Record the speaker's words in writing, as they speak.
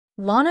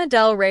Lana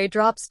Del Rey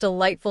drops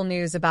delightful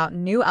news about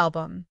new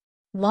album.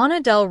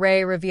 Lana Del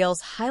Rey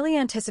reveals highly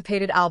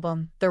anticipated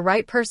album, The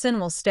Right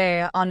Person Will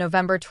Stay, on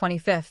November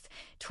 25,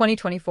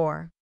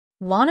 2024.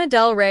 Lana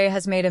Del Rey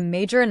has made a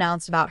major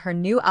announcement about her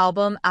new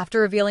album after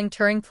revealing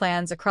touring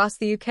plans across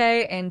the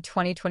UK in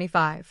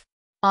 2025.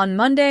 On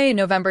Monday,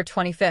 November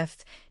 25,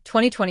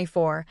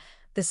 2024,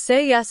 the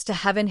Say Yes to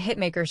Heaven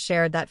hitmakers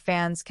shared that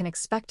fans can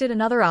expect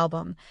another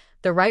album,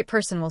 The Right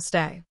Person Will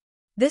Stay.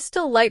 This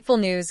delightful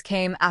news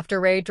came after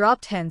Rey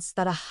dropped hints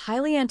that a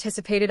highly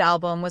anticipated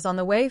album was on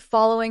the way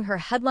following her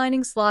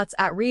headlining slots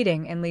at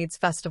Reading in Leeds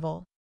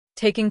Festival.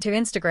 Taking to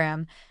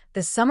Instagram,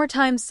 the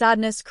Summertime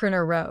Sadness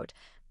crooner wrote,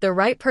 "The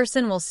Right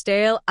Person Will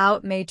Stay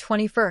out May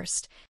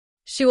 21st.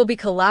 She will be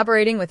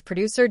collaborating with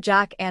producer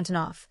Jack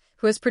Antonoff,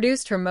 who has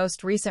produced her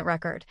most recent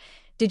record,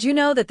 Did You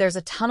Know That There's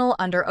a Tunnel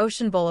Under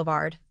Ocean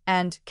Boulevard,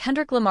 and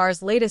Kendrick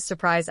Lamar's latest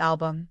surprise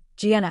album,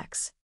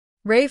 GNX.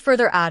 Rey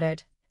further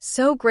added,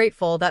 "So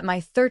grateful that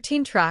my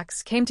 13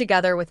 tracks came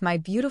together with my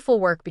beautiful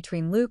work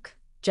between Luke,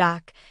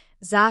 Jack,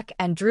 Zach,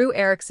 and Drew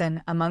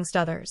Erickson, amongst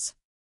others.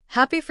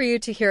 Happy for you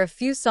to hear a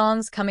few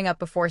songs coming up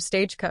before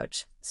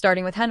Stagecoach,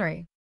 starting with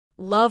Henry.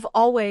 Love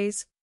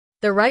Always."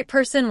 The Right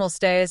Person Will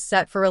Stay is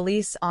set for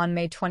release on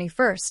May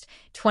 21st,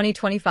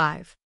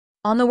 2025.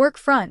 On the work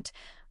front,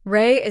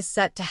 Rey is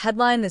set to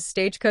headline the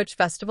Stagecoach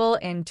Festival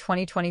in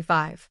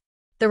 2025.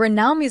 The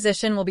renowned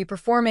musician will be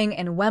performing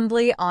in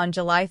Wembley on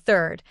July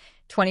 3,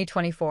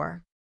 2024.